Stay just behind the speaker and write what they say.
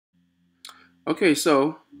Okay,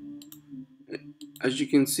 so as you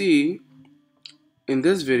can see in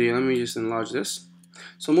this video, let me just enlarge this.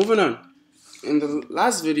 So moving on. In the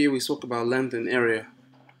last video, we spoke about length and area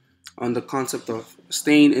on the concept of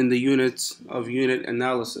staying in the units of unit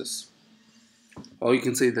analysis. Or you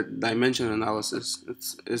can say that dimension analysis.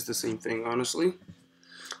 It's the same thing, honestly.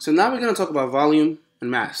 So now we're going to talk about volume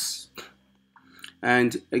and mass.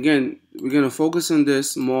 And again, we're going to focus on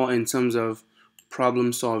this more in terms of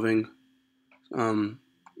problem solving um,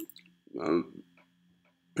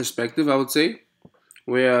 perspective, I would say,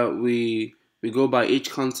 where we go by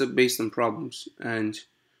each concept based on problems. And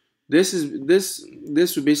this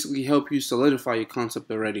would basically help you solidify your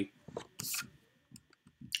concept already.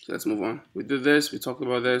 So let's move on. We did this, we talked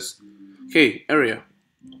about this. Okay, area.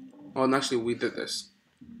 Oh, and actually we did this.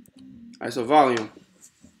 Alright, so volume.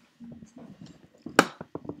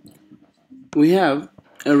 We have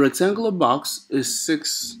a rectangular box is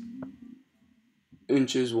 6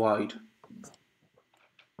 inches wide,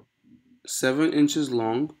 7 inches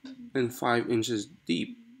long, and 5 inches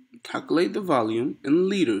deep. Calculate the volume in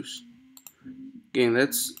liters. Again,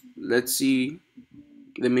 let's see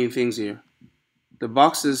the main things here. The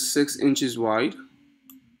box is 6 inches wide,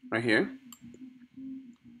 right here,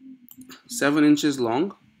 7 inches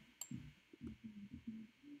long,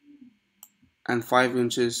 and 5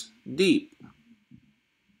 inches deep.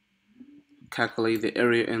 Calculate the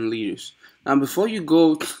area in liters. Now, before you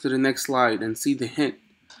go to the next slide and see the hint,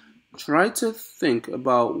 try to think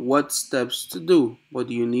about what steps to do. What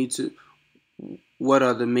do you need to? What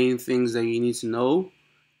are the main things that you need to know?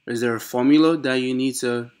 Is there a formula that you need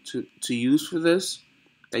to use for this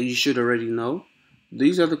that you should already know?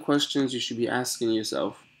 These are the questions you should be asking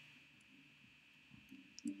yourself.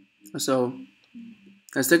 So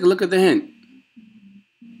let's take a look at the hint.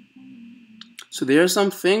 So there are some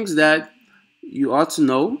things that you ought to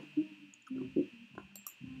know.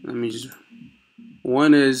 Let me just.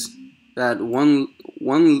 One is that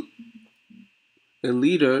a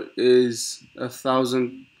liter is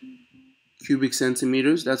 1,000 cubic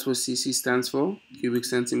centimeters. That's what cc stands for, cubic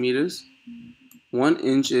centimeters. 1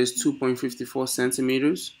 inch is 2.54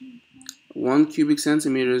 centimeters. 1 cubic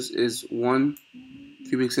centimeters is 1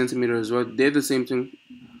 cubic centimeter as well. They're the same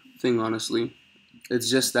thing, honestly. It's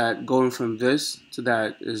just that going from this to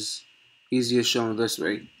that is easier shown this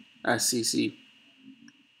way as cc.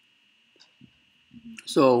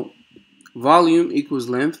 So volume equals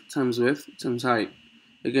length times width times height.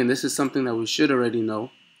 Again, this is something that we should already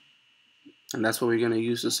know, and that's what we're going to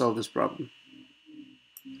use to solve this problem.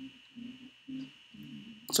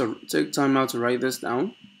 So take time out to write this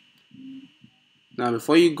down. Now,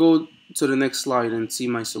 before you go to the next slide and see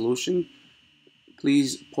my solution,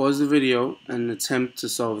 please pause the video and attempt to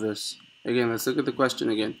solve this. Again, let's look at the question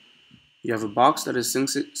again. You have a box that is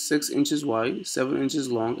 6 inches wide, 7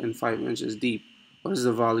 inches long, and 5 inches deep. What is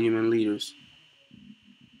the volume in liters?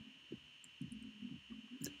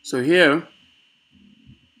 So here,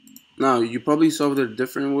 now you probably solved it a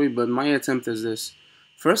different way, but my attempt is this.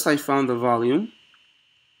 First, I found the volume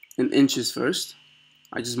in inches first.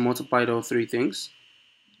 I just multiplied all three things,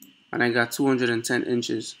 and I got 210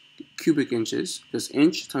 inches, cubic inches, because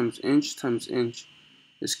inch times inch times inch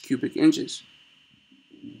is cubic inches.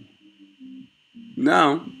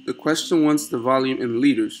 Now, the question wants the volume in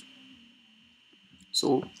liters.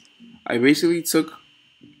 So I basically took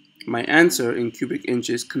my answer in cubic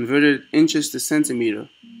inches, converted inches to centimeter.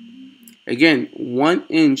 Again, 1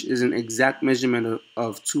 inch is an exact measurement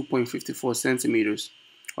of 2.54 centimeters.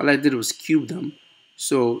 All I did was cube them,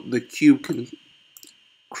 so the cube can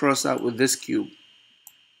cross out with this cube.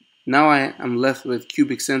 Now I am left with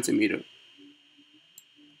cubic centimeter.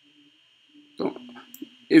 So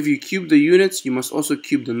if you cube the units, you must also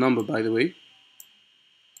cube the number, by the way.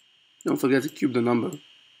 Don't forget to cube the number.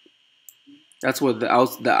 That's what the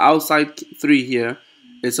outside 3 here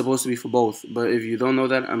is supposed to be for both. But if you don't know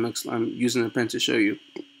that, I'm using a pen to show you.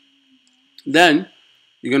 Then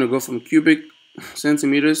you're gonna go from cubic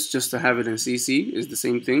centimeters just to have it in cc is the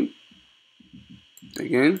same thing.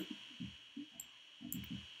 Again.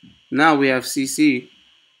 Now we have cc.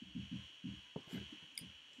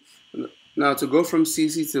 Now to go from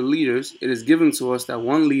cc to liters, it is given to us that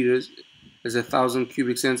 1 liter is 1,000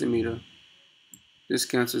 cubic centimeter. This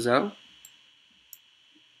cancels out.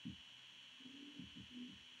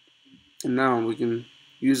 And now we can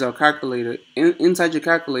use our calculator. Inside your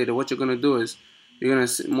calculator, what you're going to do is you're going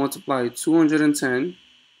to multiply 210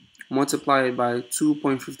 multiplied by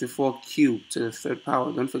 2.54 cubed to the third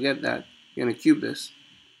power. Don't forget that. You're going to cube this.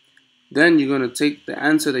 Then you're going to take the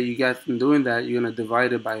answer that you got from doing that, you're going to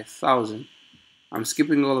divide it by 1,000. I'm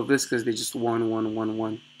skipping all of this because they just 1, 1, 1,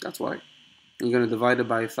 1. That's why. You're going to divide it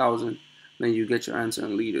by 1,000. Then you get your answer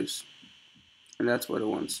in liters. And that's what it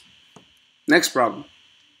wants. Next problem.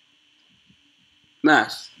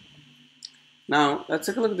 Mass. Now, let's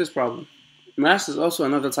take a look at this problem. Mass is also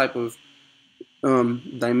another type of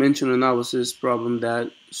dimension analysis problem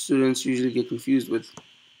that students usually get confused with.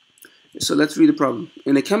 So let's read the problem.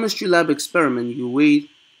 In a chemistry lab experiment, you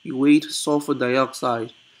weighed sulfur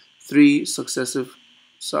dioxide 3 successive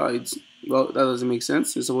sides. Well, that doesn't make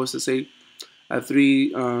sense. It's supposed to say at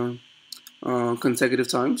 3 consecutive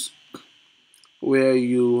times, where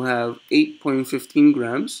you have 8.15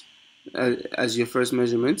 grams as your first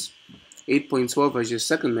measurement, 8.12 as your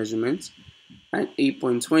second measurement, and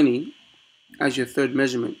 8.20 as your third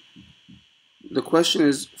measurement. The question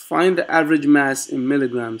is, find the average mass in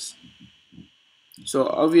milligrams. So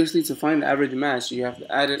obviously, to find the average mass, you have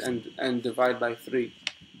to add it and divide by 3.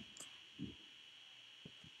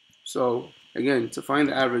 So again, to find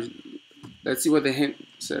the average, let's see what the hint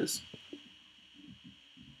says.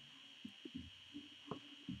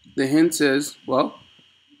 The hint says, well,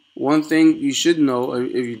 one thing you should know,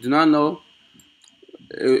 if you do not know,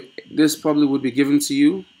 this probably would be given to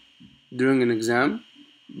you during an exam,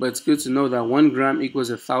 but it's good to know that 1 gram equals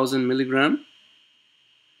 1,000 milligram,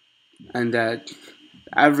 and that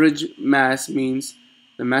average mass means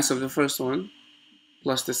the mass of the first one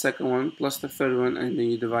plus the second one plus the third one, and then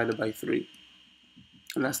you divide it by 3,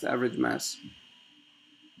 and that's the average mass.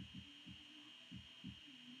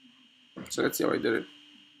 So let's see how I did it.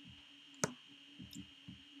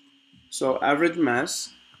 So average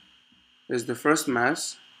mass is the first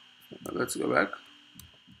mass. Let's go back.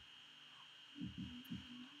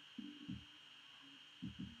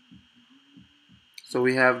 So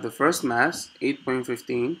we have the first mass,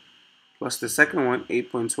 8.15, plus the second one,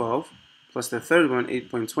 8.12, plus the third one,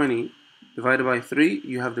 8.20, divided by 3,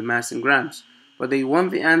 you have the mass in grams. But they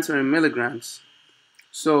want the answer in milligrams.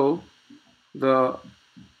 So the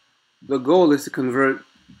goal is to convert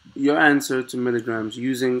your answer to milligrams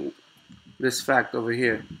using this fact over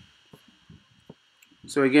here.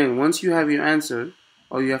 So again, once you have your answer,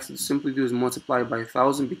 all you have to simply do is multiply by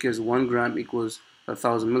 1,000, because 1 gram equals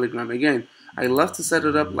 1,000 milligram. Again, I love to set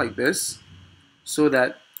it up like this so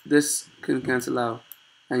that this can cancel out,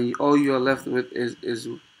 and all you are left with is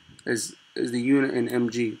the unit in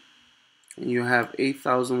mg, and you have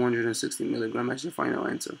 8,160 milligram as your final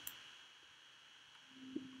answer.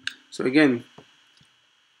 So again,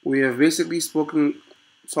 we have basically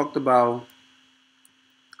talked about.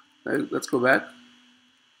 Let's go back.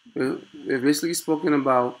 We've basically spoken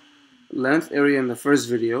about length, area in the first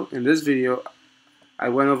video. In this video, I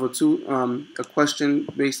went over a question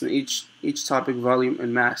based on each topic, volume,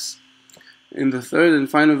 and mass. In the third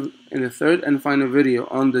and final video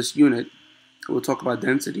on this unit, we'll talk about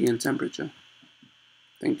density and temperature.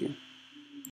 Thank you.